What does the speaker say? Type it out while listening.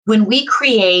When we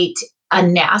create a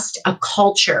nest, a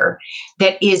culture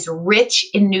that is rich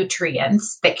in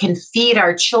nutrients that can feed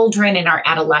our children and our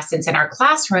adolescents in our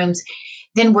classrooms,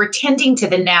 then we're tending to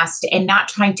the nest and not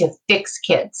trying to fix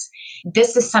kids.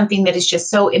 This is something that is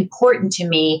just so important to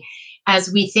me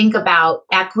as we think about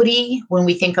equity, when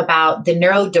we think about the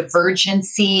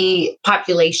neurodivergency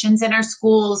populations in our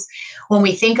schools, when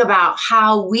we think about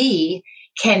how we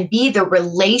can be the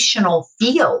relational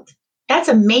field. That's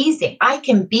amazing. I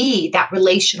can be that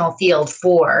relational field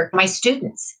for my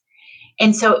students.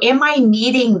 And so am I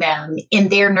meeting them in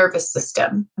their nervous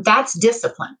system? That's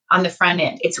discipline on the front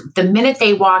end. It's the minute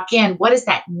they walk in, what does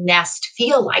that nest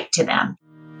feel like to them?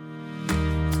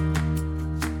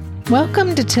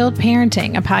 Welcome to Tilt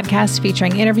Parenting, a podcast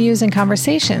featuring interviews and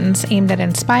conversations aimed at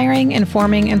inspiring,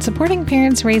 informing, and supporting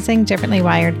parents raising differently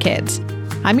wired kids.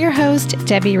 I'm your host,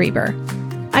 Debbie Reber.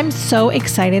 I'm so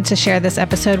excited to share this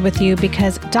episode with you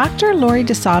because Dr. Lori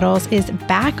Desautels is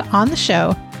back on the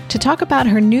show to talk about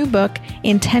her new book,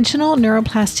 Intentional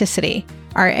Neuroplasticity,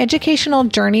 our educational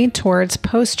journey towards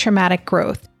post-traumatic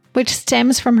growth, which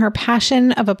stems from her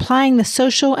passion of applying the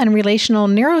social and relational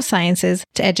neurosciences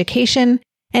to education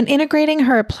and integrating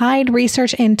her applied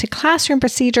research into classroom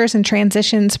procedures and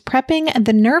transitions, prepping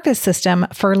the nervous system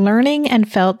for learning and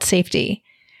felt safety.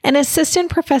 An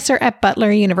assistant professor at Butler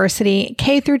University,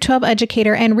 K-12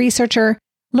 educator and researcher,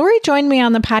 Lori joined me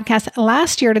on the podcast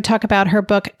last year to talk about her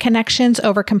book, Connections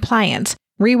Over Compliance,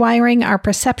 Rewiring Our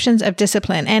Perceptions of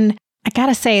Discipline. And I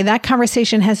gotta say, that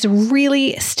conversation has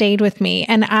really stayed with me,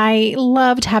 and I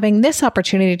loved having this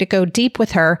opportunity to go deep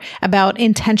with her about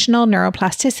intentional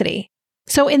neuroplasticity.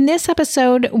 So in this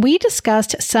episode, we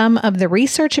discussed some of the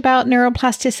research about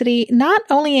neuroplasticity, not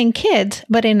only in kids,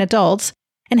 but in adults,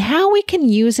 and how we can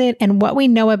use it and what we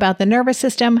know about the nervous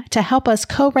system to help us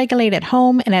co-regulate at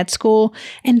home and at school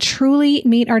and truly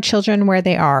meet our children where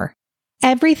they are.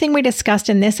 Everything we discussed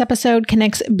in this episode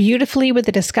connects beautifully with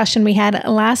the discussion we had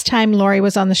last time Lori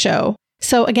was on the show.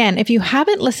 So again, if you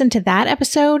haven't listened to that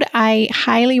episode, I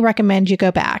highly recommend you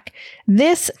go back.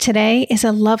 This today is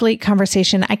a lovely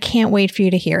conversation. I can't wait for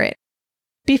you to hear it.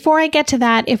 Before I get to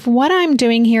that, if what I'm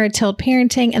doing here at Tilt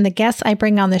Parenting and the guests I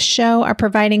bring on the show are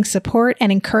providing support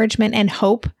and encouragement and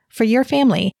hope for your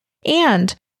family,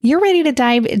 and you're ready to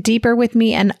dive deeper with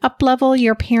me and up-level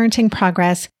your parenting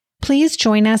progress, please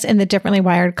join us in the Differently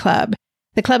Wired Club.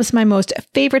 The club is my most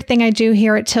favorite thing I do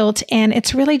here at Tilt, and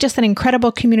it's really just an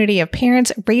incredible community of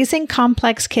parents raising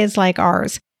complex kids like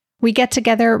ours. We get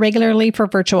together regularly for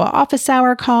virtual office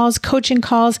hour calls, coaching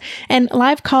calls, and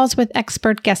live calls with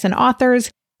expert guests and authors.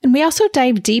 And we also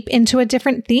dive deep into a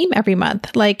different theme every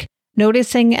month, like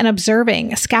noticing and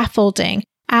observing, scaffolding,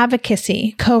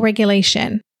 advocacy,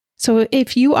 co-regulation. So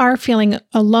if you are feeling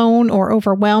alone or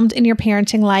overwhelmed in your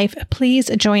parenting life,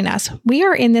 please join us. We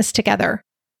are in this together.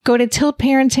 Go to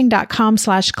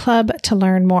tiltparenting.com/club to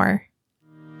learn more.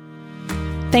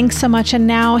 Thanks so much. And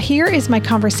now here is my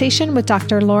conversation with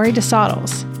Dr. Lori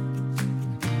Desautels.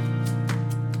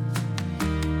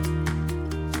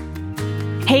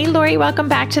 Hey, Lori, welcome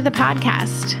back to the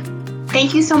podcast.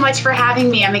 Thank you so much for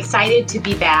having me. I'm excited to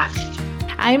be back.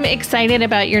 I'm excited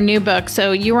about your new book.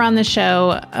 So you were on the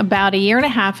show about a year and a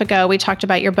half ago. We talked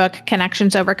about your book,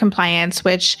 Connections Over Compliance,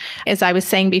 which, as I was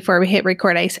saying before we hit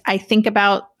record, I think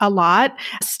about a lot.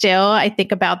 Still, I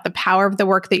think about the power of the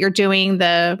work that you're doing,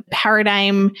 the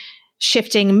paradigm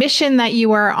shifting mission that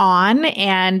you are on.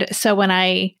 And so when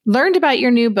I learned about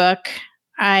your new book,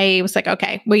 I was like,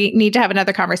 okay, we need to have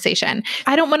another conversation.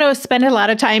 I don't want to spend a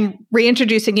lot of time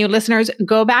reintroducing you. Listeners,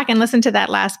 go back and listen to that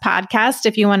last podcast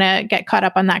if you want to get caught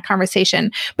up on that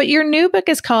conversation. But your new book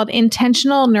is called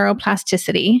Intentional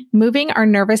Neuroplasticity, Moving Our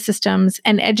Nervous Systems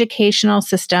and Educational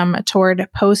System Toward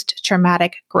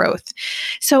Post-Traumatic Growth.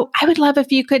 So I would love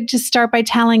if you could just start by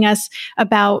telling us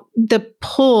about the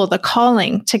pull, the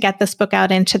calling to get this book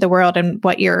out into the world and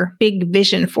what your big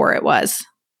vision for it was.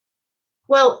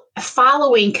 Well,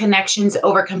 following Connections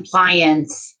Over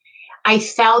Compliance, I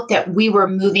felt that we were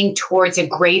moving towards a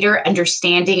greater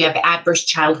understanding of adverse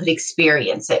childhood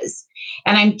experiences.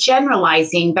 And I'm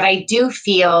generalizing, but I do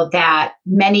feel that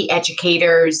many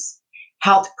educators,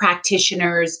 health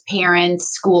practitioners, parents,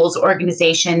 schools,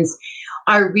 organizations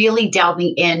are really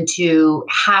delving into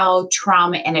how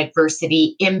trauma and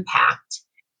adversity impact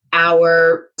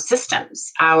our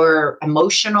systems, our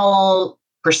emotional,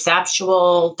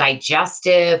 perceptual,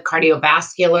 digestive,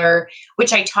 cardiovascular,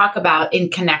 which I talk about in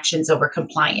Connections Over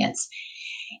Compliance.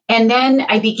 And then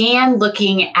I began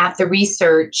looking at the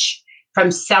research from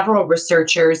several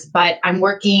researchers, but I'm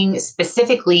working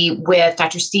specifically with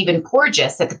Dr. Stephen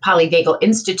Porges at the Polyvagal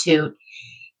Institute.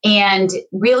 and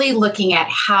really looking at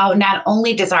how not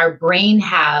only does our brain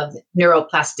have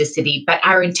neuroplasticity, but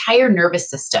our entire nervous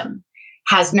system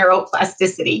has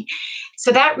neuroplasticity.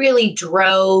 So that really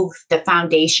drove the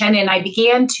foundation. And I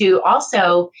began to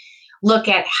also look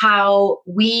at how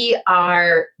we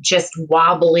are just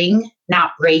wobbling,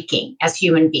 not breaking as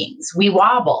human beings. We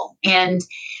wobble. And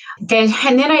then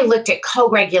I looked at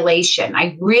co-regulation.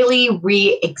 I really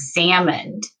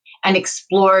re-examined and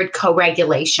explored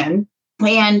co-regulation.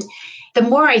 And the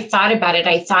more I thought about it,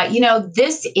 I thought,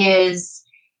 this is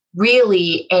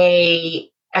really a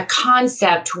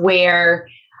concept where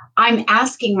I'm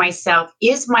asking myself,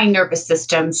 is my nervous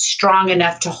system strong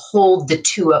enough to hold the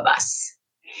two of us?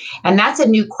 And that's a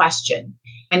new question.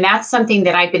 And that's something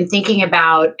that I've been thinking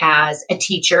about as a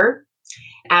teacher,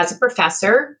 as a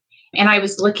professor. And I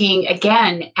was looking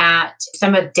again at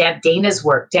some of Deb Dana's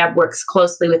work. Deb works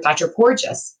closely with Dr.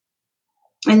 Porges.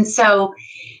 And so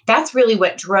that's really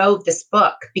what drove this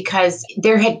book, because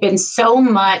there had been so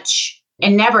much,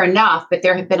 and never enough, but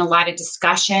there had been a lot of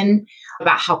discussion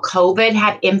about how COVID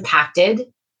had impacted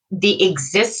the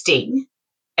existing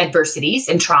adversities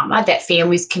and trauma that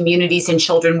families, communities, and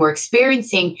children were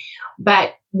experiencing.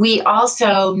 But we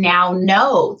also now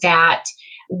know that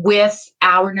with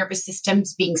our nervous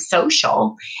systems being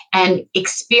social and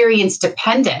experience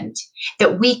dependent,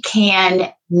 that we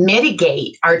can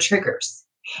mitigate our triggers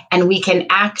and we can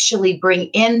actually bring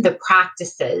in the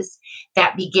practices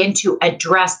that begin to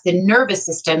address the nervous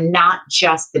system, not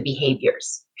just the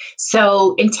behaviors.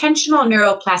 So intentional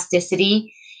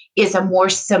neuroplasticity is a more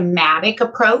somatic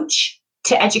approach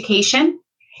to education.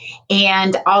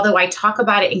 And although I talk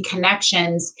about it in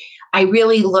connections, I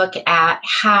really look at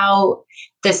how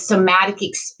the somatic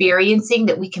experiencing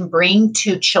that we can bring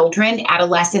to children,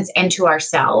 adolescents, and to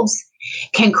ourselves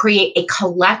can create a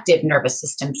collective nervous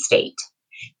system state.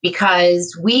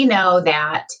 Because we know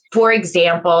that, for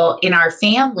example, in our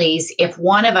families, if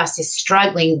one of us is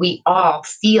struggling, we all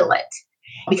feel it,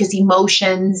 because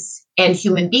emotions and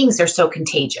human beings are so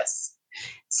contagious.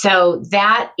 So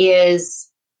that is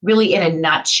really, in a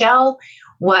nutshell,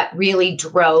 what really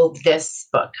drove this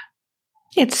book.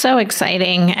 It's so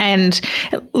exciting. And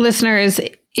listeners,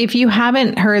 if you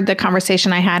haven't heard the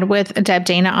conversation I had with Deb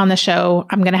Dana on the show,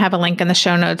 I'm going to have a link in the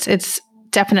show notes. It's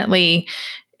definitely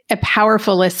a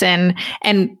powerful listen.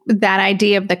 And that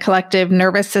idea of the collective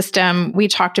nervous system, we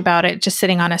talked about it just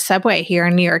sitting on a subway here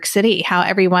in New York City, how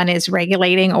everyone is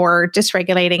regulating or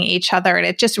dysregulating each other. And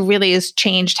it just really has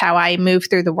changed how I move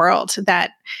through the world,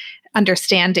 that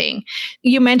understanding.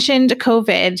 You mentioned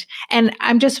COVID, and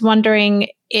I'm just wondering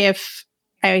if,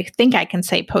 I think I can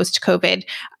say post-COVID,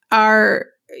 are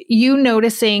you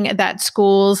noticing that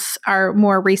schools are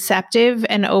more receptive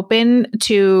and open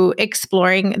to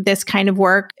exploring this kind of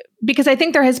work? Because I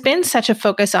think there has been such a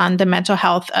focus on the mental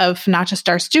health of not just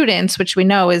our students, which we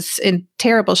know is in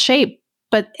terrible shape,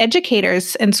 but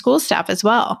educators and school staff as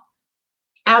well.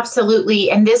 Absolutely.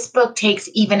 And this book takes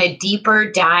even a deeper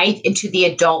dive into the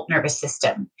adult nervous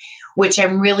system, which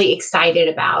I'm really excited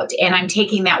about. And I'm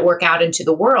taking that work out into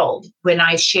the world when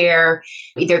I share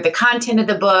either the content of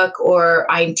the book or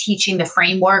I'm teaching the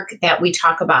framework that we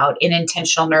talk about in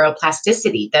intentional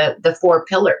neuroplasticity, the 4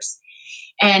 pillars.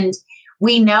 And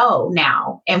we know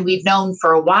now, and we've known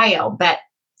for a while, but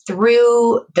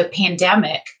through the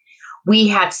pandemic, we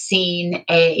have seen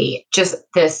just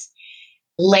this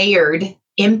layered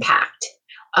impact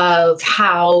of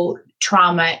how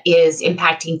trauma is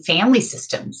impacting family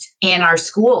systems in our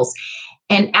schools.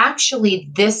 And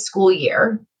actually this school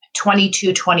year,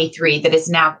 22-23, that is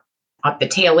now at the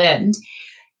tail end,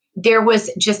 there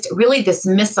was just really this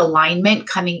misalignment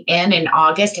coming in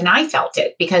August. And I felt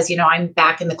it because, I'm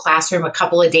back in the classroom a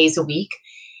couple of days a week.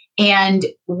 And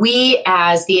we,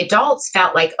 as the adults,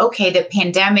 felt like, okay, the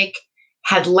pandemic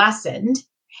had lessened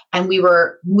and we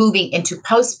were moving into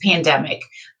post-pandemic.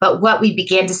 But what we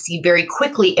began to see very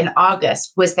quickly in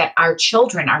August was that our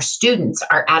children, our students,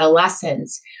 our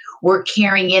adolescents were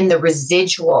carrying in the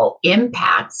residual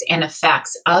impacts and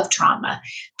effects of trauma.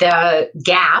 The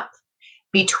gap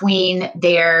between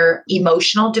their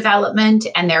emotional development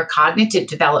and their cognitive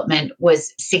development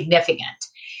was significant.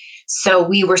 So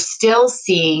we were still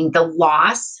seeing the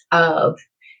loss of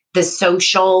the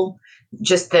social,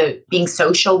 just the being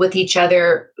social with each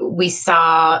other. We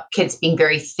saw kids being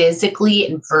very physically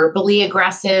and verbally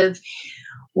aggressive.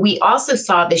 We also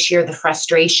saw this year the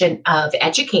frustration of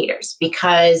educators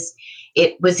because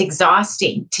it was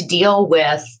exhausting to deal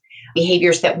with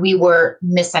behaviors that we were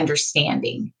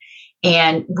misunderstanding.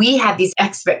 And we had these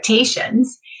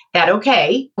expectations that,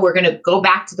 okay, we're going to go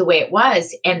back to the way it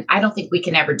was. And I don't think we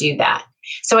can ever do that.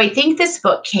 So I think this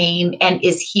book came and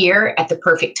is here at the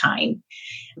perfect time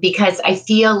because I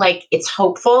feel like it's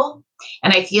hopeful.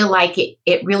 And I feel like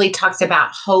it really talks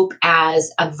about hope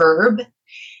as a verb.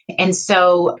 And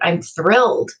so I'm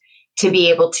thrilled to be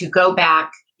able to go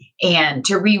back and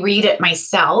to reread it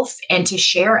myself and to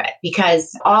share it,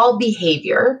 because all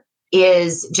behavior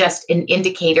is just an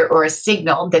indicator or a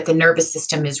signal that the nervous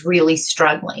system is really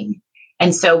struggling.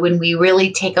 And so when we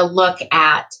really take a look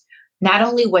at not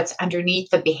only what's underneath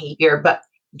the behavior, but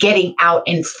getting out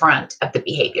in front of the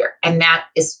behavior. And that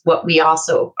is what we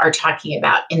also are talking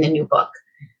about in the new book.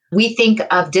 We think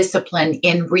of discipline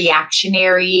in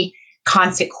reactionary,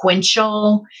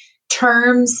 consequential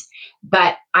terms,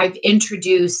 but I've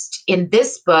introduced in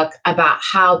this book about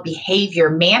how behavior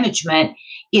management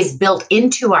is built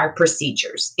into our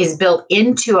procedures, is built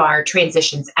into our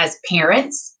transitions as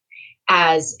parents,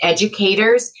 as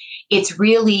educators. It's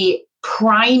really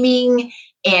priming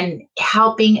and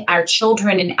helping our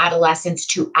children and adolescents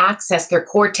to access their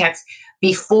cortex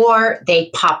before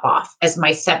they pop off, as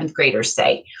my 7th graders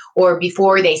say, or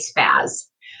before they spaz.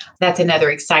 That's another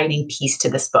exciting piece to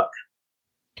this book.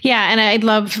 Yeah, and I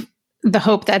love the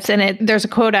hope that's in it. There's a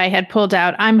quote I had pulled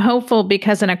out. I'm hopeful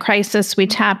because in a crisis, we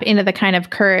tap into the kind of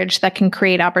courage that can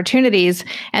create opportunities.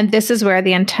 And this is where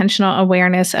the intentional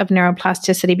awareness of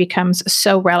neuroplasticity becomes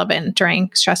so relevant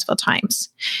during stressful times.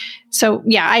 So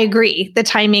yeah, I agree. The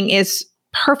timing is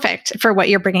perfect for what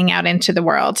you're bringing out into the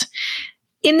world.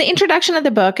 In the introduction of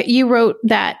the book, you wrote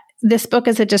that this book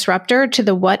is a disruptor to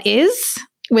the what is,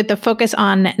 with the focus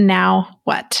on now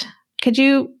what. Could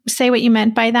you say what you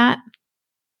meant by that?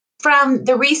 From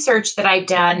the research that I've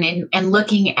done and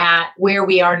looking at where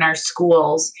we are in our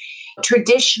schools,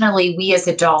 traditionally, we as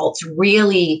adults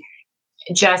really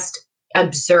just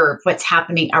observe what's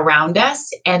happening around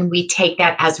us, and we take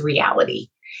that as reality.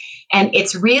 And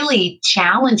it's really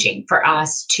challenging for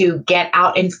us to get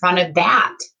out in front of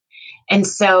that. And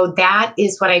so that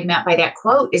is what I meant by that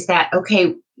quote, is that,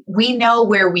 okay, we know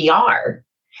where we are,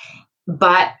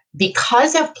 but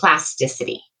because of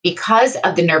plasticity, because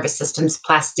of the nervous system's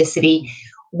plasticity,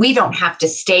 we don't have to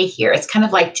stay here. It's kind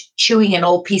of like chewing an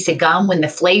old piece of gum when the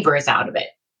flavor is out of it.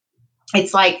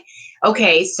 It's like,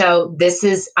 okay, so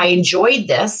I enjoyed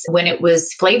this when it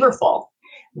was flavorful,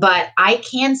 but I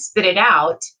can spit it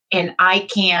out and I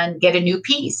can get a new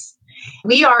piece.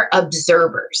 We are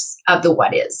observers of the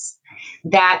what is.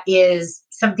 That is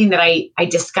something that I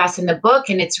discuss in the book,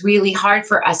 and it's really hard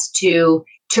for us to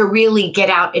really get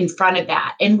out in front of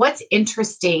that. And what's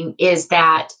interesting is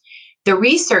that the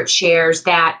research shares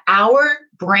that our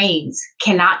brains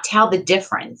cannot tell the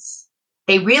difference.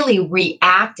 They really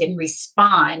react and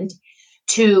respond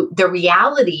to the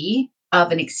reality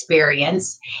of an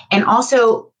experience. And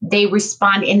also they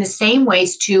respond in the same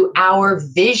ways to our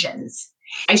visions.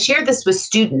 I shared this with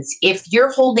students. If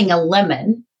you're holding a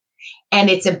lemon and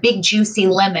it's a big juicy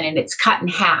lemon and it's cut in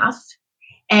half,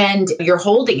 and you're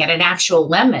holding it, an actual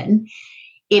lemon,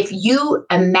 if you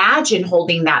imagine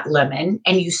holding that lemon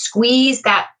and you squeeze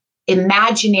that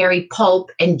imaginary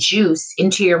pulp and juice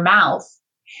into your mouth,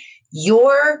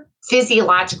 your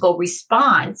physiological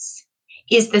response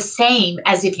is the same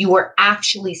as if you were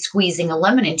actually squeezing a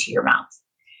lemon into your mouth.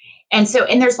 And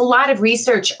there's a lot of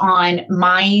research on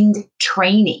mind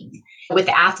training with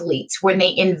athletes when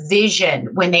they envision,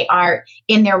 when they are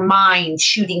in their mind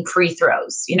shooting free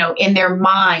throws, in their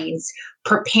minds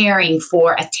preparing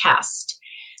for a test.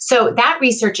 So that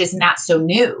research is not so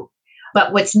new,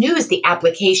 but what's new is the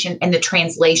application and the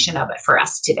translation of it for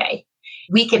us today.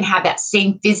 We can have that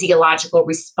same physiological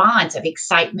response of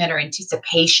excitement or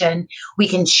anticipation. We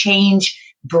can change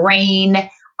brain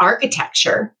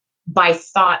architecture by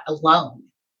thought alone,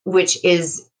 which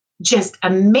is just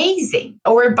amazing,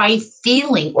 or by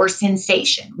feeling or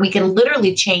sensation. We can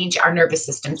literally change our nervous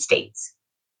system states.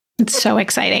 It's so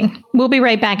exciting. We'll be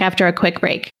right back after a quick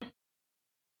break.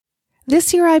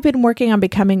 This year, I've been working on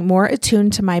becoming more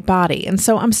attuned to my body, and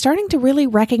so I'm starting to really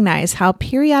recognize how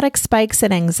periodic spikes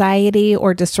in anxiety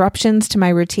or disruptions to my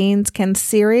routines can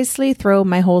seriously throw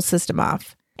my whole system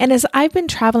off. And as I've been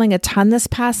traveling a ton this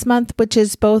past month, which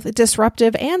is both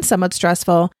disruptive and somewhat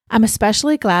stressful, I'm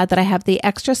especially glad that I have the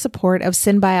extra support of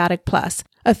Synbiotic Plus,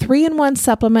 a 3-in-1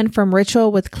 supplement from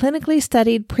Ritual with clinically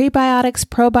studied prebiotics,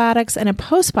 probiotics, and a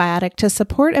postbiotic to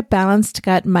support a balanced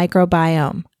gut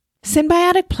microbiome.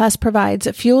 Synbiotic Plus provides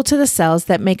fuel to the cells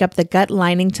that make up the gut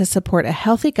lining to support a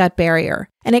healthy gut barrier.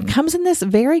 And it comes in this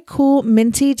very cool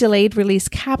minty delayed release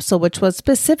capsule, which was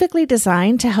specifically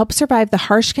designed to help survive the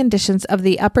harsh conditions of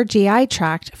the upper GI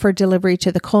tract for delivery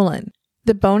to the colon.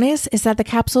 The bonus is that the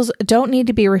capsules don't need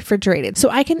to be refrigerated, so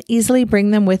I can easily bring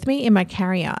them with me in my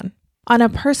carry-on. On a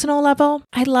personal level,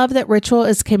 I love that Ritual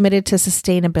is committed to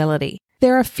sustainability.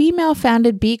 They're a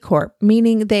female-founded B Corp,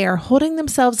 meaning they are holding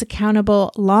themselves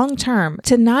accountable long-term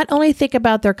to not only think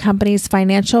about their company's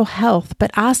financial health, but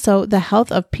also the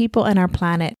health of people and our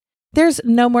planet. There's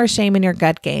no more shame in your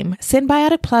gut game.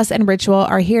 Synbiotic Plus and Ritual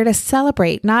are here to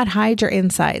celebrate, not hide your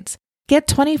insides. Get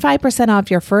 25% off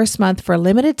your first month for a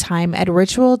limited time at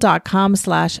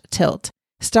ritual.com/tilt.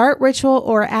 Start Ritual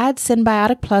or add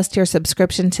Synbiotic Plus to your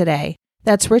subscription today.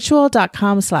 That's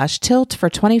ritual.com/tilt for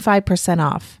 25%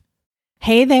 off.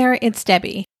 Hey there, it's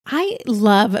Debbie. I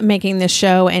love making this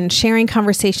show and sharing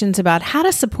conversations about how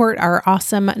to support our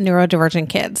awesome neurodivergent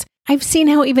kids. I've seen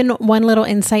how even one little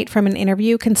insight from an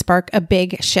interview can spark a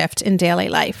big shift in daily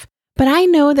life. But I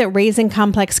know that raising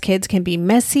complex kids can be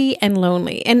messy and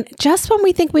lonely. And just when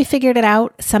we think we figured it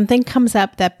out, something comes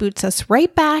up that boots us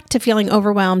right back to feeling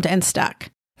overwhelmed and stuck.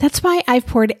 That's why I've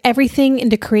poured everything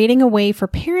into creating a way for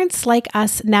parents like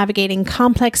us navigating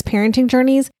complex parenting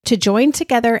journeys to join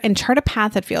together and chart a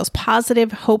path that feels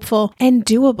positive, hopeful, and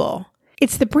doable.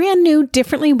 It's the brand new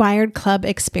Differently Wired Club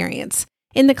experience.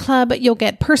 In the club, you'll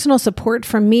get personal support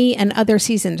from me and other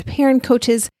seasoned parent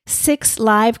coaches, 6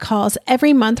 live calls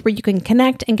every month where you can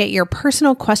connect and get your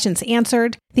personal questions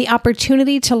answered, the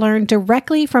opportunity to learn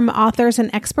directly from authors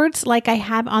and experts like I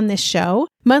have on this show,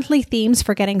 monthly themes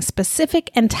for getting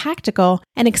specific and tactical,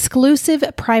 an exclusive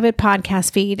private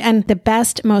podcast feed, and the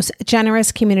best, most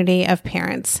generous community of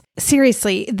parents.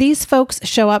 Seriously, these folks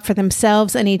show up for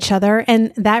themselves and each other,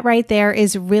 and that right there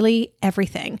is really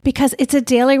everything, because it's a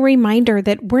daily reminder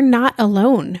that we're not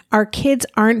alone. Our kids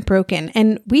aren't broken,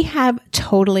 and we have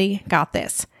totally got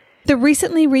this. The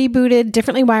recently rebooted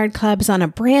Differently Wired Club is on a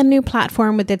brand new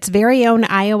platform with its very own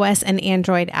iOS and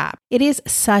Android app. It is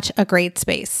such a great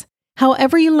space.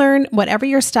 However you learn, whatever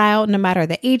your style, no matter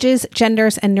the ages,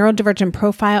 genders, and neurodivergent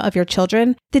profile of your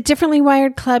children, the Differently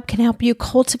Wired Club can help you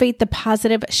cultivate the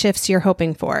positive shifts you're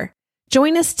hoping for.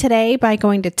 Join us today by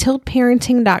going to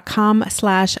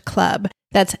tiltparenting.com/club.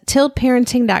 That's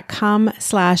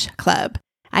tiltparenting.com/club.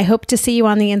 I hope to see you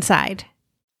on the inside.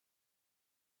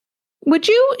 Would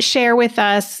you share with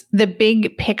us the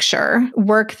big picture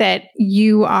work that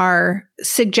you are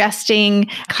suggesting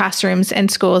classrooms and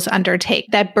schools undertake,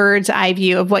 that bird's eye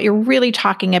view of what you're really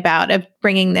talking about of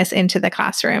bringing this into the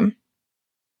classroom?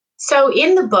 So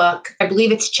in the book, I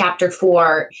believe it's chapter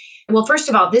 4. Well, first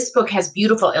of all, this book has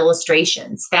beautiful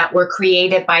illustrations that were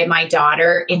created by my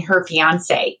daughter and her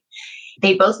fiance.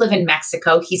 They both live in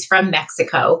Mexico. He's from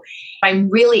Mexico. I'm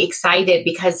really excited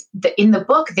because in the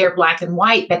book, they're black and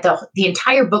white, but the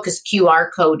entire book is QR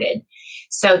coded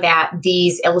so that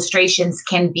these illustrations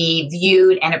can be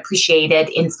viewed and appreciated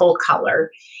in full color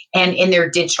and in their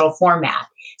digital format.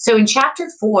 So in chapter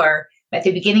 4, at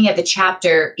the beginning of the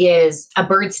chapter is a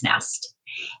bird's nest.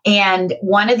 And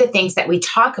one of the things that we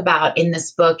talk about in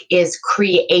this book is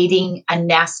creating a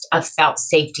nest of felt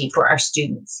safety for our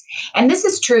students. And this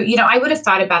is true. I would have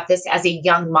thought about this as a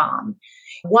young mom.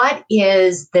 What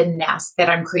is the nest that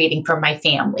I'm creating for my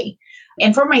family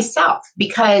and for myself?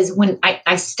 Because when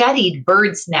I studied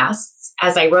birds' nests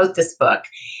as I wrote this book,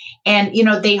 and,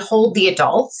 they hold the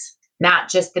adults, not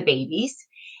just the babies.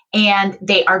 And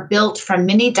they are built from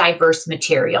many diverse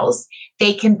materials.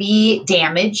 They can be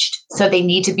damaged, so they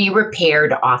need to be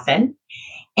repaired often.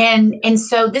 And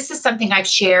so this is something I've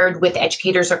shared with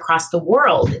educators across the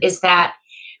world, is that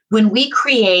when we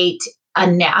create a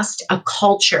nest, a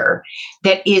culture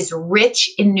that is rich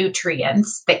in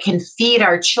nutrients, that can feed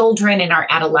our children and our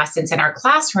adolescents in our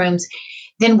classrooms,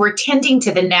 then we're tending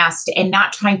to the nest and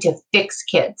not trying to fix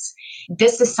kids.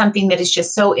 This is something that is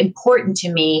just so important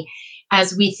to me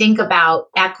as we think about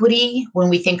equity, when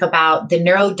we think about the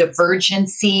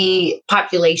neurodivergency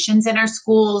populations in our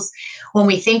schools, when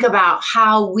we think about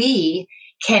how we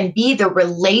can be the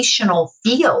relational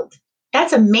field.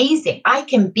 That's amazing. I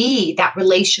can be that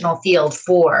relational field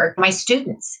for my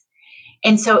students.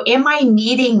 And so am I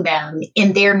meeting them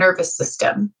in their nervous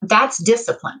system? That's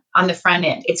discipline on the front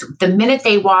end. It's the minute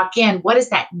they walk in, what does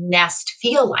that nest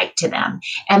feel like to them?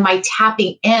 Am I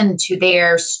tapping into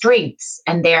their strengths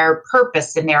and their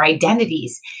purpose and their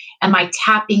identities? Am I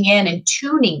tapping in and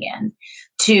tuning in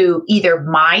to either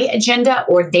my agenda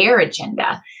or their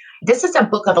agenda? This is a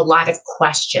book of a lot of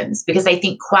questions, because I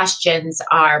think questions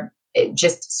are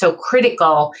just so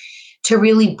critical to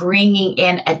really bringing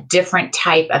in a different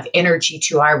type of energy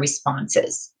to our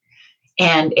responses.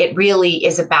 And it really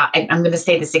is about, and I'm going to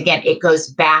say this again, it goes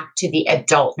back to the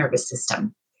adult nervous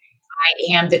system.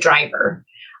 I am the driver.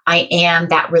 I am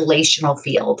that relational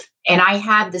field. And I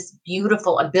have this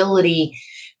beautiful ability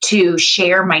to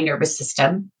share my nervous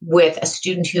system with a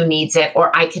student who needs it,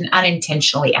 or I can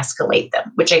unintentionally escalate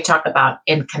them, which I talk about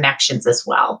in connections as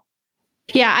well.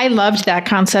 Yeah, I loved that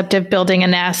concept of building a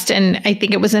nest. And I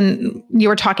think it was you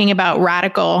were talking about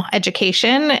radical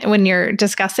education when you're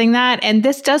discussing that. And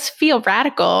this does feel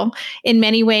radical in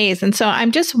many ways. And so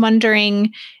I'm just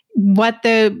wondering what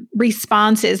the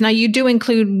response is. Now, you do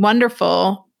include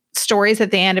wonderful stories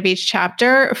at the end of each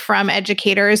chapter from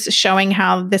educators showing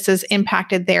how this has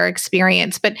impacted their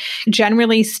experience. But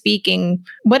generally speaking,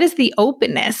 what is the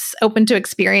openness, open to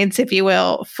experience, if you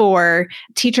will, for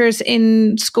teachers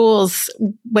in schools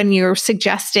when you're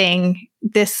suggesting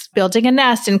this building a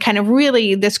nest and kind of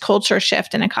really this culture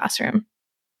shift in a classroom?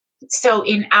 So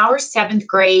in our 7th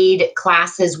grade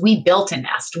classes, we built a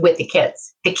nest with the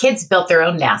kids. The kids built their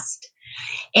own nest.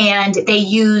 And they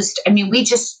used, we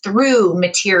just threw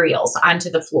materials onto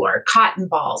the floor, cotton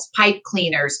balls, pipe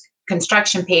cleaners,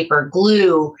 construction paper,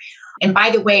 glue. And by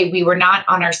the way, we were not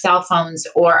on our cell phones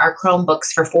or our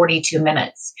Chromebooks for 42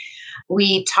 minutes.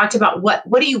 We talked about what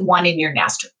do you want in your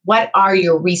nest? What are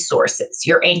your resources,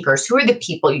 your anchors? Who are the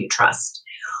people you trust?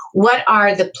 What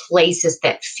are the places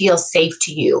that feel safe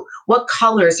to you? What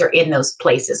colors are in those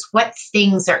places? What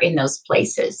things are in those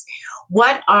places?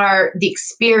 What are the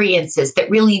experiences that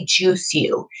really juice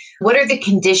you? What are the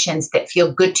conditions that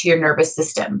feel good to your nervous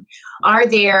system? Are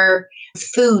there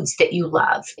foods that you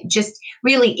love? Just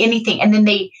really anything. And then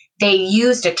they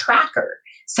used a tracker.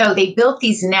 So they built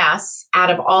these nests out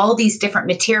of all these different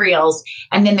materials.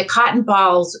 And then the cotton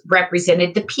balls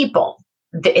represented the people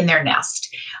in their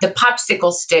nest. The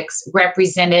popsicle sticks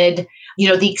represented,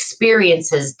 the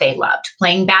experiences they loved,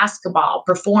 playing basketball,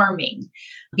 performing,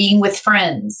 being with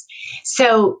friends.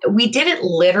 So we did it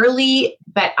literally,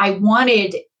 but I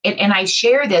wanted, and I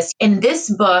share this in this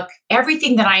book,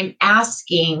 everything that I'm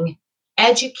asking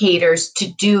educators to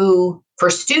do for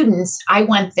students, I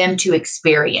want them to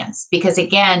experience, because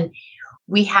again,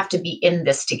 we have to be in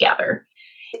this together.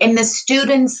 And the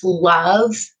students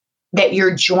love that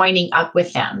you're joining up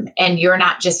with them and you're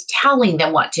not just telling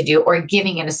them what to do or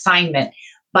giving an assignment,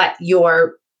 but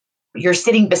you're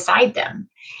sitting beside them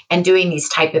and doing these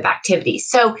type of activities.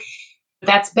 So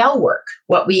that's bell work,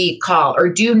 what we call, or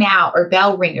do now, or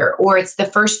bell ringer, or it's the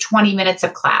first 20 minutes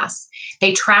of class.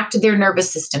 They tracked their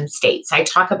nervous system states. I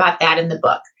talk about that in the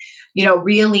book,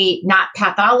 really not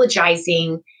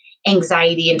pathologizing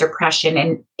anxiety and depression.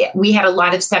 And we had a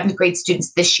lot of 7th grade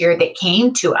students this year that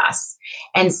came to us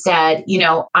and said,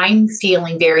 I'm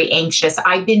feeling very anxious.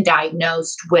 I've been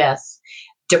diagnosed with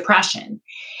depression.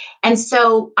 And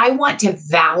so I want to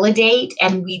validate,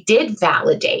 and we did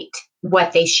validate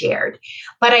what they shared.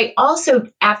 But I also,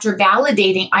 after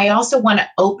validating, I also want to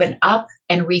open up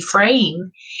and reframe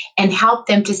and help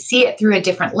them to see it through a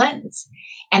different lens.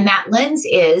 And that lens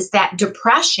is that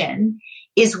depression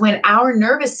is when our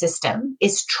nervous system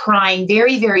is trying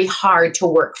very, very hard to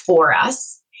work for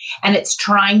us, and it's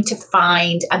trying to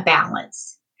find a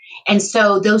balance. And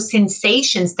so those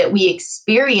sensations that we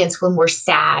experience when we're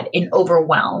sad and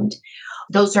overwhelmed,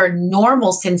 those are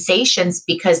normal sensations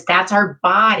because that's our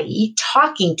body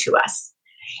talking to us.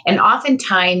 And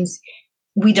oftentimes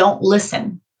we don't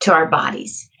listen to our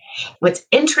bodies. What's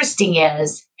interesting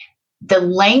is the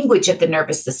language of the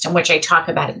nervous system, which I talk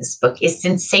about in this book, is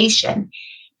sensation.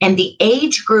 And the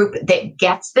age group that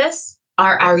gets this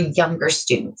are our younger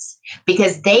students,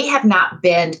 because they have not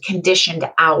been conditioned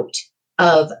out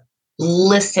of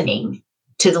listening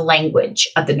to the language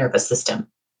of the nervous system.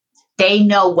 They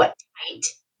know what tight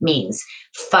means: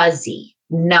 fuzzy,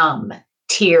 numb,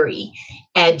 teary,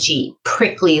 edgy,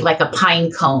 prickly like a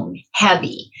pine cone,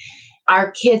 heavy.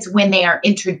 Our kids, when they are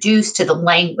introduced to the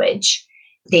language,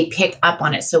 they pick up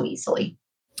on it so easily.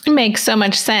 It makes so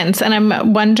much sense. And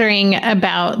I'm wondering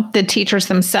about the teachers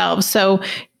themselves. So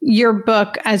your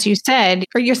book, as you said,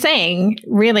 or you're saying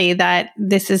really that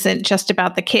this isn't just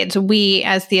about the kids. We,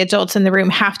 as the adults in the room,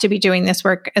 have to be doing this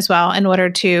work as well in order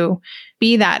to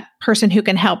be that person who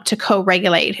can help to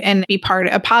co-regulate and be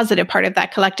a positive part of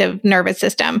that collective nervous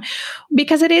system,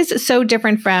 because it is so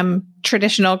different from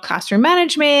traditional classroom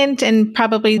management and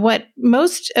probably what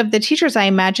most of the teachers I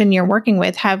imagine you're working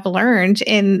with have learned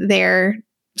in their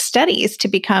studies to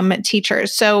become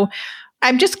teachers. So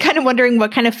I'm just kind of wondering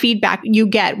what kind of feedback you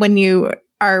get when you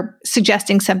are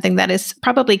suggesting something that is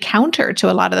probably counter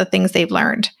to a lot of the things they've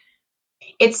learned.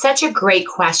 It's such a great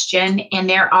question, and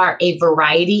there are a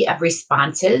variety of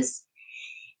responses.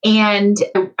 And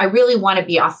I really want to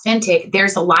be authentic.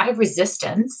 There's a lot of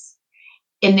resistance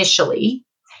initially,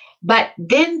 but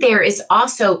then there is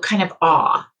also kind of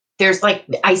awe. there's like,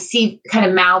 I see kind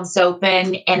of mouths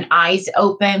open and eyes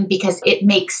open because it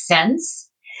makes sense,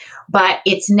 but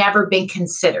it's never been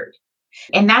considered.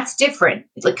 And that's different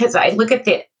because I look at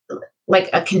like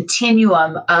a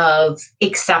continuum of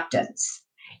acceptance.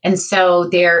 And so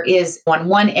there is on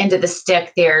one end of the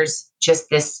stick, there's just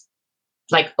this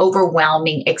like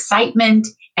overwhelming excitement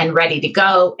and ready to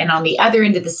go. And on the other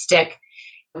end of the stick,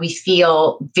 we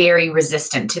feel very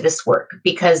resistant to this work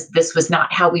because this was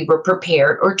not how we were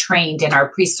prepared or trained in our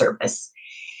pre-service.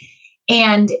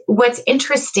 And what's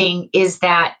interesting is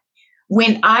that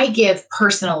when I give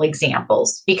personal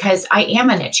examples, because I am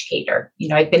an educator,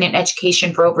 I've been in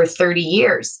education for over 30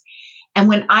 years. And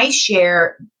when I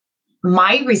share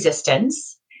my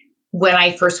resistance when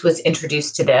I first was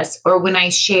introduced to this, or when I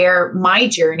share my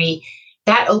journey,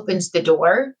 that opens the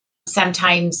door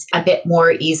sometimes a bit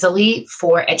more easily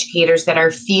for educators that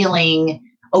are feeling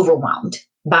overwhelmed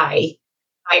by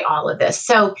all of this.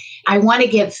 So I want to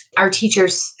give our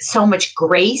teachers so much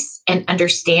grace and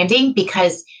understanding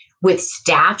because with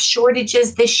staff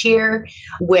shortages this year,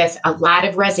 with a lot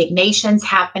of resignations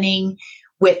happening,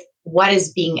 with what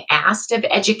is being asked of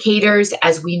educators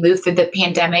as we move through the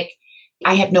pandemic,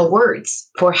 I have no words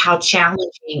for how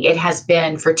challenging it has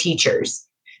been for teachers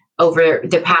over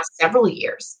the past several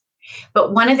years.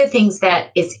 But one of the things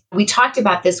that we talked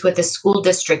about this with a school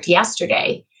district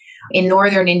yesterday in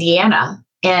Northern Indiana.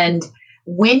 And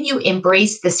when you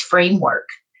embrace this framework,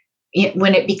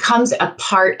 when it becomes a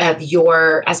part of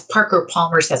your, as Parker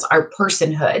Palmer says, our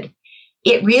personhood,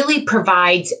 it really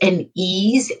provides an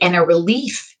ease and a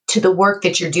relief to the work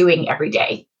that you're doing every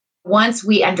day. Once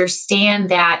we understand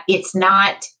that it's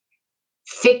not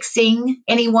fixing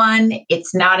anyone,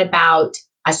 it's not about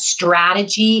a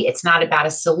strategy, it's not about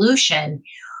a solution,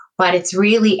 but it's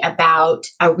really about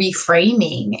a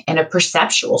reframing and a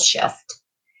perceptual shift,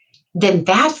 then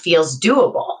that feels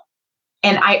doable.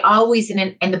 And I always,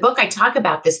 in the book, I talk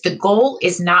about this. The goal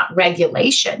is not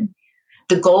regulation.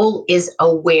 The goal is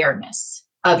awareness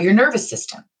of your nervous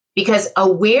system. Because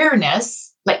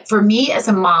awareness, like for me as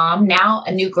a mom, now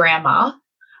a new grandma,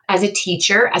 as a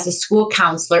teacher, as a school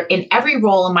counselor, in every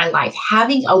role in my life,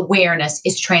 having awareness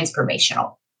is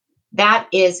transformational. That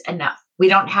is enough. We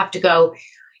don't have to go,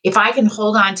 if I can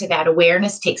hold on to that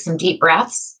awareness, take some deep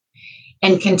breaths,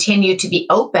 and continue to be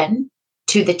open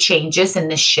to the changes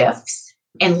and the shifts,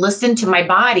 and listen to my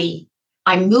body,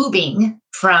 I'm moving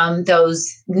from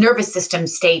those nervous system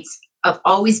states of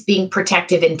always being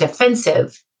protective and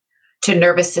defensive to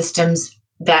nervous systems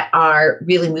that are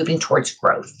really moving towards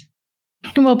growth.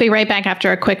 And we'll be right back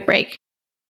after a quick break.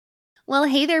 Well,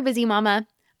 hey there, busy mama.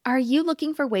 Are you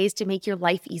looking for ways to make your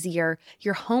life easier,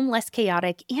 your home less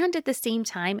chaotic, and at the same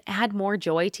time add more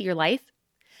joy to your life?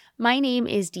 My name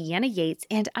is Deanna Yates,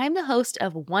 and I'm the host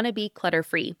of Wanna Be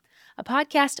Clutter-Free, a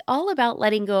podcast all about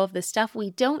letting go of the stuff we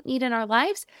don't need in our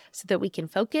lives so that we can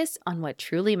focus on what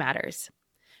truly matters.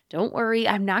 Don't worry,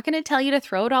 I'm not going to tell you to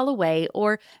throw it all away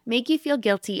or make you feel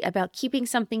guilty about keeping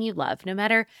something you love, no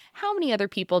matter how many other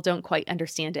people don't quite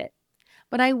understand it.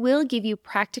 But I will give you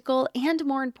practical and,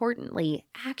 more importantly,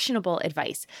 actionable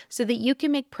advice so that you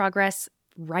can make progress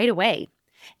right away.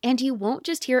 And you won't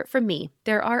just hear it from me.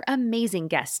 There are amazing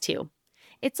guests too.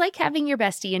 It's like having your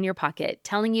bestie in your pocket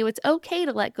telling you it's okay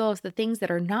to let go of the things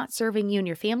that are not serving you and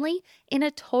your family in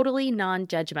a totally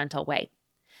non-judgmental way.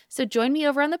 So join me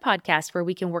over on the podcast where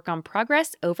we can work on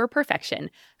progress over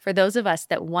perfection for those of us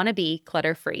that want to be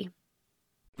clutter-free.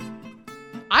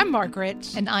 I'm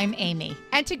Margaret. And I'm Amy.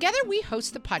 And together we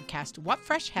host the podcast, What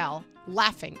Fresh Hell?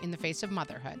 Laughing in the Face of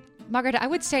Motherhood. Margaret, I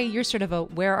would say you're sort of a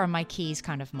where are my keys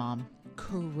kind of mom.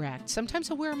 Correct. Sometimes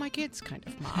a where are my kids kind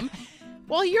of mom.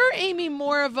 Well, you're, Amy,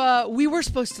 more of a we were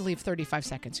supposed to leave 35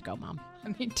 seconds ago, mom.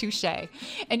 I mean, touche.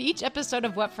 In each episode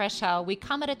of What Fresh Hell, we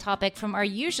come at a topic from our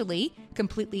usually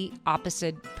completely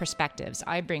opposite perspectives.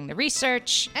 I bring the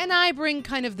research. And I bring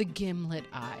kind of the gimlet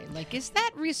eye. Like, is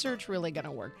that research really going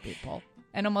to work, people?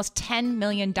 And almost 10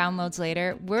 million downloads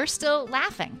later, we're still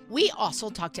laughing. We also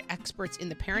talk to experts in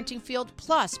the parenting field,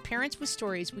 plus parents with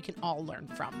stories we can all learn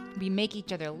from. We make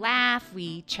each other laugh,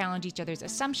 we challenge each other's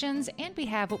assumptions, and we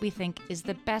have what we think is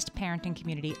the best parenting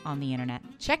community on the internet.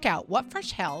 Check out What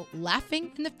Fresh Hell,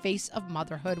 Laughing in the Face of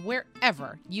Motherhood,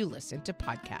 wherever you listen to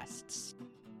podcasts.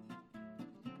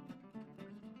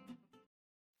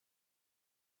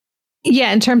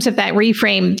 Yeah, in terms of that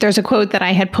reframe, there's a quote that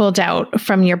I had pulled out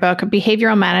from your book.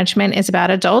 Behavioral management is about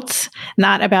adults,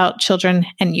 not about children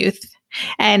and youth.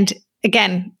 And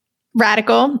again,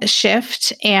 radical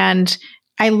shift. And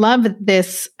I love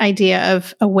this idea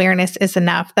of awareness is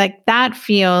enough. Like that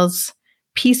feels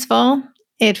peaceful.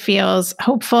 It feels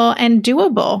hopeful and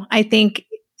doable. I think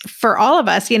for all of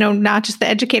us, not just the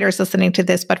educators listening to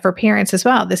this, but for parents as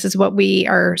well. This is what we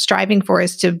are striving for,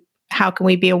 is to how can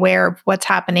we be aware of what's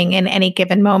happening in any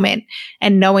given moment,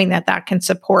 and knowing that that can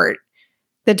support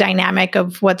the dynamic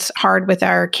of what's hard with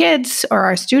our kids or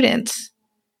our students.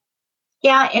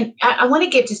 Yeah. And I want to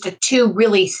give just two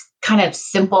really kind of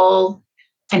simple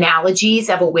analogies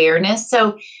of awareness.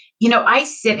 So, I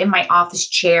sit in my office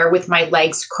chair with my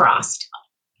legs crossed,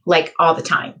 like all the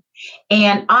time.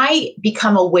 And I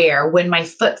become aware when my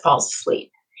foot falls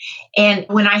asleep. And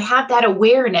when I have that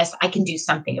awareness, I can do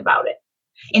something about it.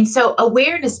 And so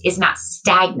awareness is not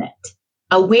stagnant.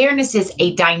 Awareness is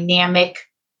a dynamic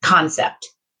concept.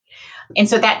 And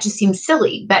so that just seems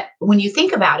silly. But when you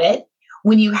think about it,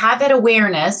 when you have that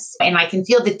awareness and I can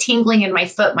feel the tingling in my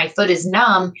foot is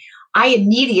numb, I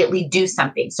immediately do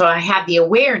something. So I have the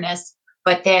awareness,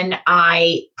 but then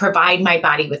I provide my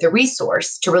body with a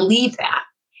resource to relieve that.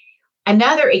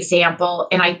 Another example,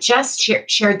 and I just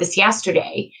shared this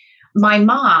yesterday, my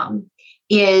mom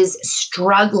is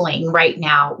struggling right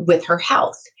now with her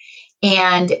health,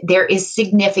 and there is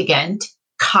significant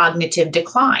cognitive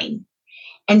decline.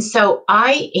 And so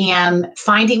I am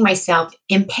finding myself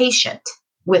impatient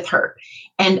with her,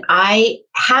 and I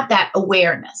have that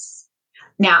awareness.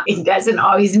 Now, it doesn't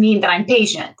always mean that I'm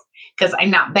patient, because I'm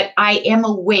not, but I am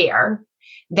aware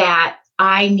that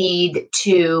I need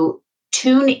to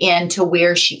tune in to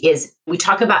where she is. We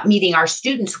talk about meeting our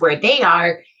students where they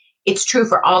are. It's true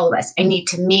for all of us. I need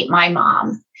to meet my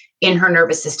mom in her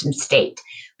nervous system state.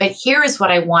 But here is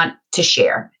what I want to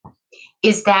share,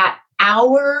 is that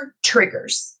our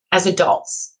triggers as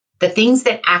adults, the things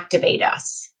that activate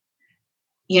us,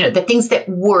 the things that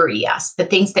worry us, the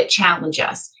things that challenge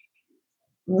us,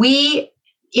 we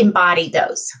embody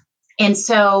those. And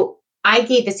so I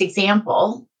gave this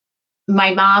example.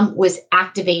 My mom was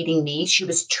activating me. She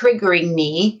was triggering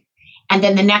me. And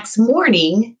then the next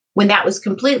morning, when that was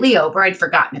completely over, I'd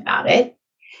forgotten about it.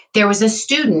 There was a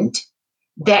student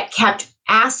that kept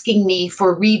asking me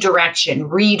for redirection.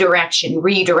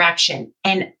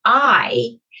 And I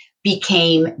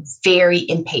became very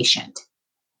impatient.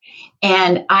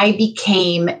 And I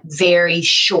became very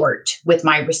short with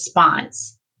my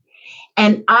response.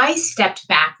 And I stepped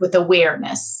back with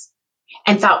awareness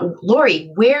and thought, Lori,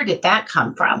 where did that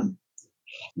come from?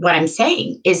 What I'm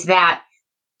saying is that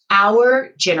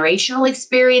our generational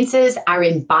experiences, our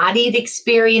embodied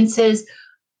experiences,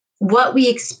 what we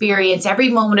experience every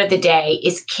moment of the day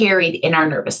is carried in our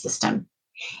nervous system.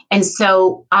 And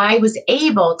so I was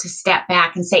able to step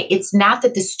back and say, it's not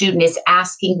that the student is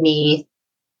asking me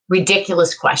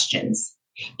ridiculous questions.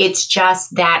 It's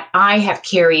just that I have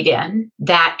carried in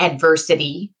that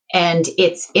adversity and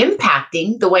it's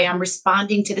impacting the way I'm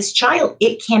responding to this child.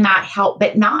 It cannot help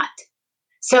but not.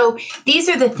 So these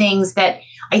are the things that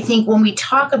I think when we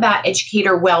talk about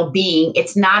educator well-being,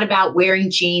 it's not about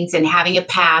wearing jeans and having a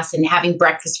pass and having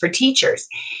breakfast for teachers.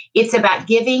 It's about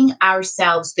giving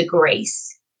ourselves the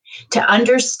grace to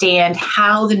understand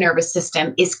how the nervous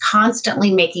system is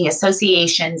constantly making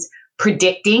associations,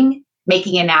 predicting,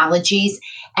 making analogies,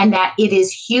 and that it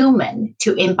is human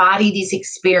to embody these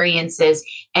experiences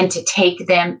and to take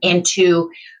them into,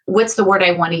 what's the word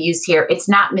I want to use here? It's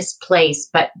not misplaced,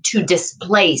 but to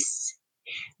displace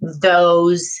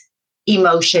those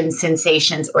emotions,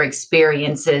 sensations, or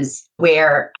experiences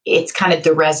where it's kind of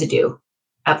the residue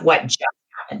of what just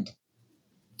happened.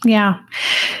 Yeah.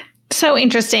 So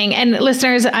interesting. And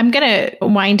listeners, I'm going to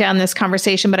wind down this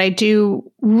conversation, but I do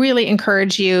really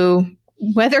encourage you,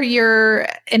 whether you're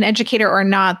an educator or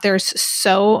not, there's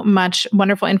so much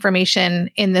wonderful information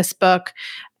in this book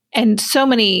and so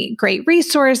many great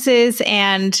resources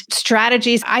and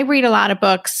strategies. I read a lot of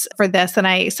books for this,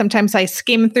 and sometimes I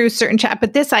skim through certain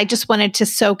but this, I just wanted to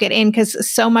soak it in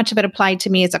because so much of it applied to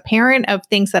me as a parent, of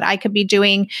things that I could be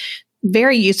doing,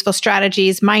 very useful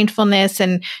strategies, mindfulness,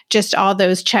 and just all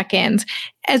those check-ins.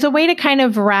 As a way to kind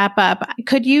of wrap up,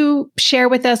 could you share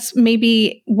with us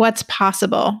maybe what's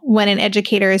possible when an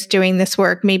educator is doing this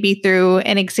work, maybe through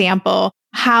an example,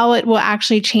 how it will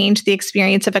actually change the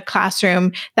experience of a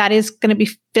classroom that is going to be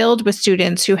filled with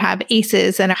students who have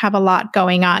ACEs and have a lot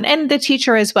going on, and the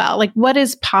teacher as well? Like, what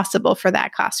is possible for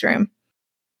that classroom?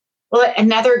 Well,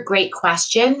 another great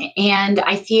question. And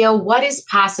I feel what is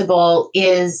possible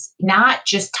is not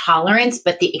just tolerance,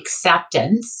 but the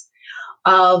acceptance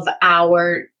of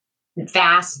our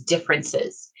vast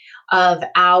differences, of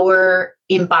our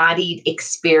embodied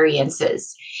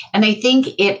experiences. And I think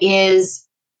it is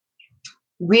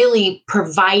really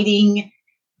providing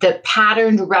the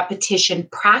patterned repetition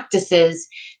practices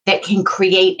that can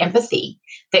create empathy,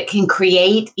 that can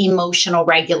create emotional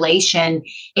regulation,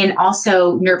 and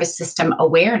also nervous system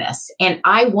awareness. And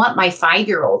I want my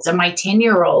 5-year-olds and my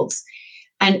 10-year-olds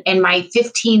and my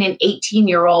 15 and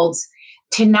 18-year-olds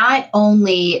to not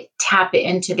only tap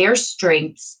into their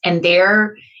strengths and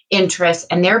their interests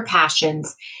and their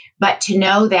passions, but to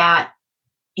know that,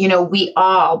 we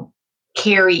all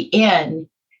carry in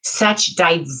such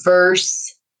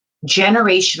diverse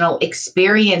generational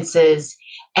experiences,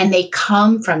 and they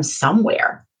come from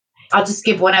somewhere. I'll just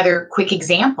give one other quick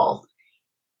example.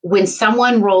 When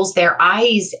someone rolls their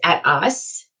eyes at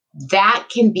us, that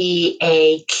can be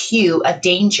a cue of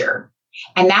danger.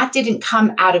 And that didn't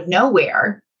come out of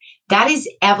nowhere. That is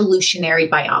evolutionary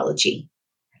biology,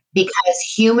 because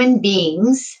human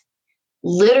beings,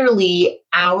 literally,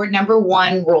 our number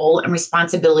one role and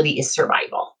responsibility is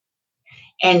survival.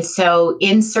 And so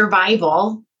in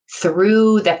survival,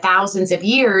 through the thousands of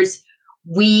years,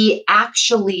 we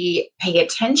actually pay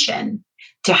attention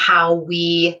to how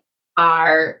we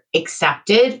are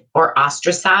accepted or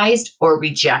ostracized or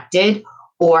rejected,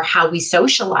 or how we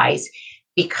socialize,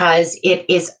 because it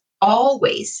is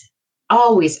always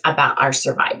about our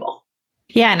survival.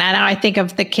 Yeah. And now I think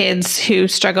of the kids who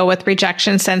struggle with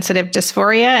rejection sensitive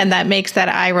dysphoria, and that makes that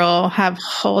eye roll have a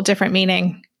whole different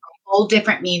meaning. Whole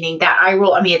different meaning. That eye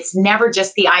roll, it's never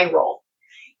just the eye roll,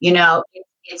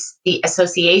 it's the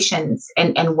associations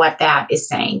and what that is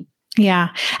saying. Yeah.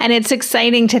 And it's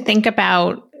exciting to think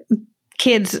about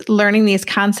kids learning these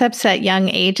concepts at young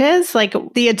ages, like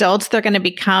the adults they're going to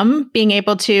become, being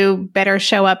able to better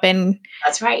show up in.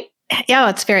 That's right. Yeah,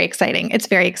 it's very exciting. It's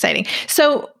very exciting.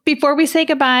 So before we say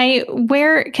goodbye,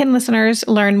 where can listeners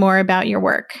learn more about your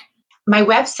work? My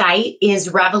website is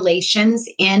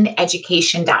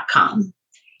revelationsineducation.com,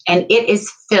 and it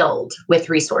is filled with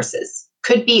resources.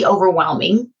 Could be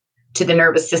overwhelming to the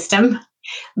nervous system,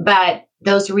 but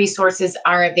those resources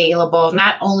are available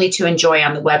not only to enjoy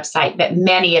on the website, but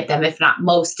many of them, if not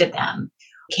most of them,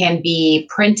 can be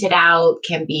printed out,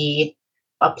 can be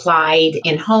applied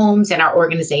in homes, in our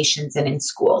organizations, and in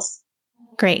schools.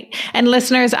 Great. And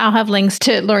listeners, I'll have links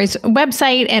to Lori's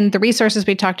website and the resources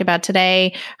we talked about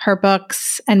today, her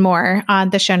books, and more on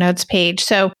the show notes page.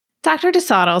 So Dr.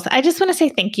 Desautels, I just want to say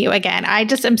thank you again. I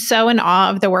just am so in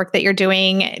awe of the work that you're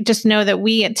doing. Just know that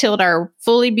we at Tilt are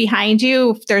fully behind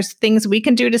you. If there's things we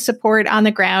can do to support on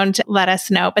the ground, let us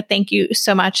know. But thank you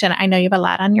so much. And I know you have a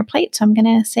lot on your plate, so I'm going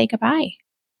to say goodbye.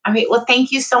 All right. Well,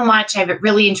 thank you so much. I've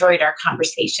really enjoyed our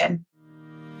conversation.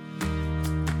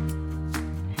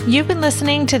 You've been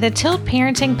listening to the Tilt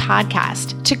Parenting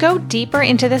Podcast. To go deeper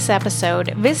into this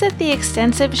episode, visit the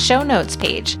extensive show notes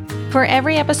page. For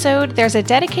every episode, there's a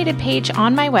dedicated page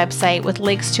on my website with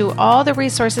links to all the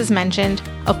resources mentioned,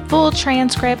 a full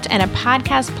transcript, and a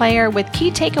podcast player with key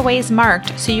takeaways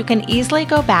marked so you can easily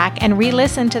go back and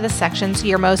re-listen to the sections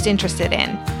you're most interested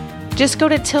in. Just go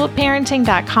to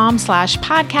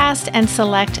tiltparenting.com/podcast and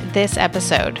select this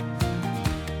episode.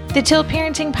 The Tilt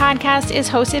Parenting Podcast is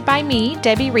hosted by me,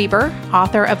 Debbie Reber,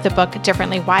 author of the book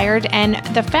Differently Wired and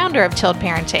the founder of Tilt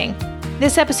Parenting.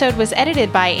 This episode was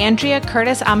edited by Andrea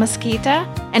Curtis Amasquita,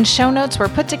 and show notes were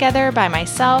put together by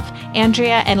myself,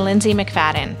 Andrea, and Lindsay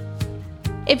McFadden.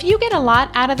 If you get a lot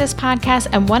out of this podcast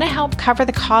and want to help cover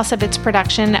the cost of its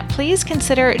production, please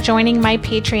consider joining my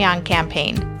Patreon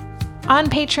campaign. On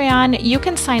Patreon, you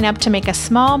can sign up to make a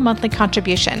small monthly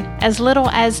contribution, as little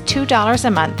as $2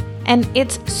 a month, and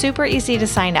it's super easy to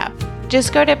sign up.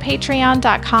 Just go to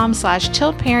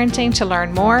patreon.com/tiltparenting to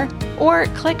learn more, or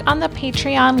click on the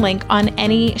Patreon link on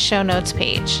any show notes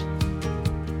page.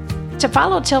 To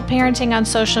follow Tilt Parenting on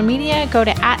social media, go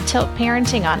to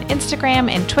 @tiltparenting on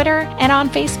Instagram and Twitter, and on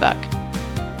Facebook.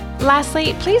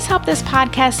 Lastly, please help this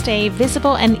podcast stay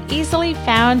visible and easily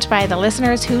found by the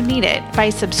listeners who need it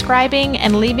by subscribing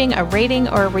and leaving a rating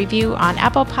or a review on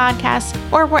Apple Podcasts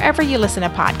or wherever you listen to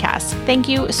podcasts. Thank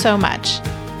you so much.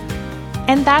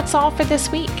 And that's all for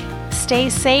this week. Stay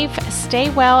safe, stay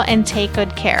well, and take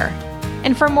good care.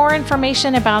 And for more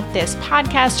information about this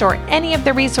podcast or any of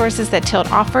the resources that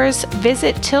Tilt offers,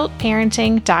 visit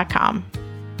tiltparenting.com.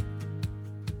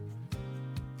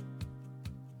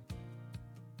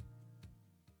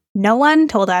 No one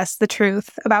told us the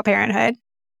truth about parenthood.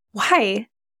 Why?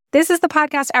 This is the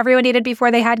podcast everyone needed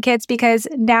before they had kids, because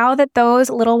now that those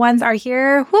little ones are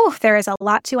here, there is a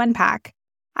lot to unpack.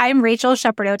 I'm Rachel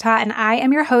Shepardota, and I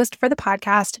am your host for the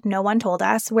podcast No One Told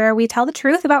Us, where we tell the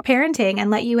truth about parenting and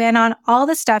let you in on all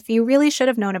the stuff you really should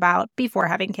have known about before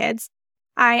having kids.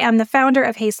 I am the founder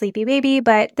of Hey Sleepy Baby,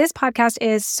 but this podcast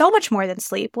is so much more than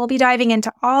sleep. We'll be diving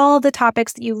into all the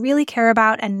topics that you really care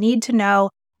about and need to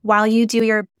know while you do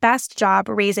your best job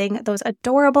raising those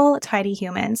adorable, tiny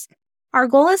humans. Our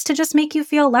goal is to just make you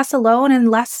feel less alone and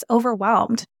less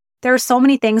overwhelmed. There are so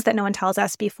many things that no one tells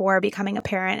us before becoming a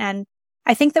parent, and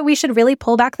I think that we should really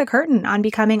pull back the curtain on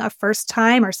becoming a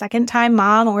first-time or second-time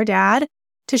mom or dad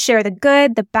to share the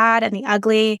good, the bad, and the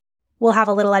ugly. We'll have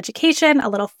a little education, a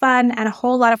little fun, and a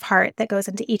whole lot of heart that goes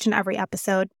into each and every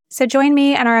episode. So join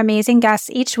me and our amazing guests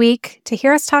each week to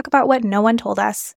hear us talk about what no one told us.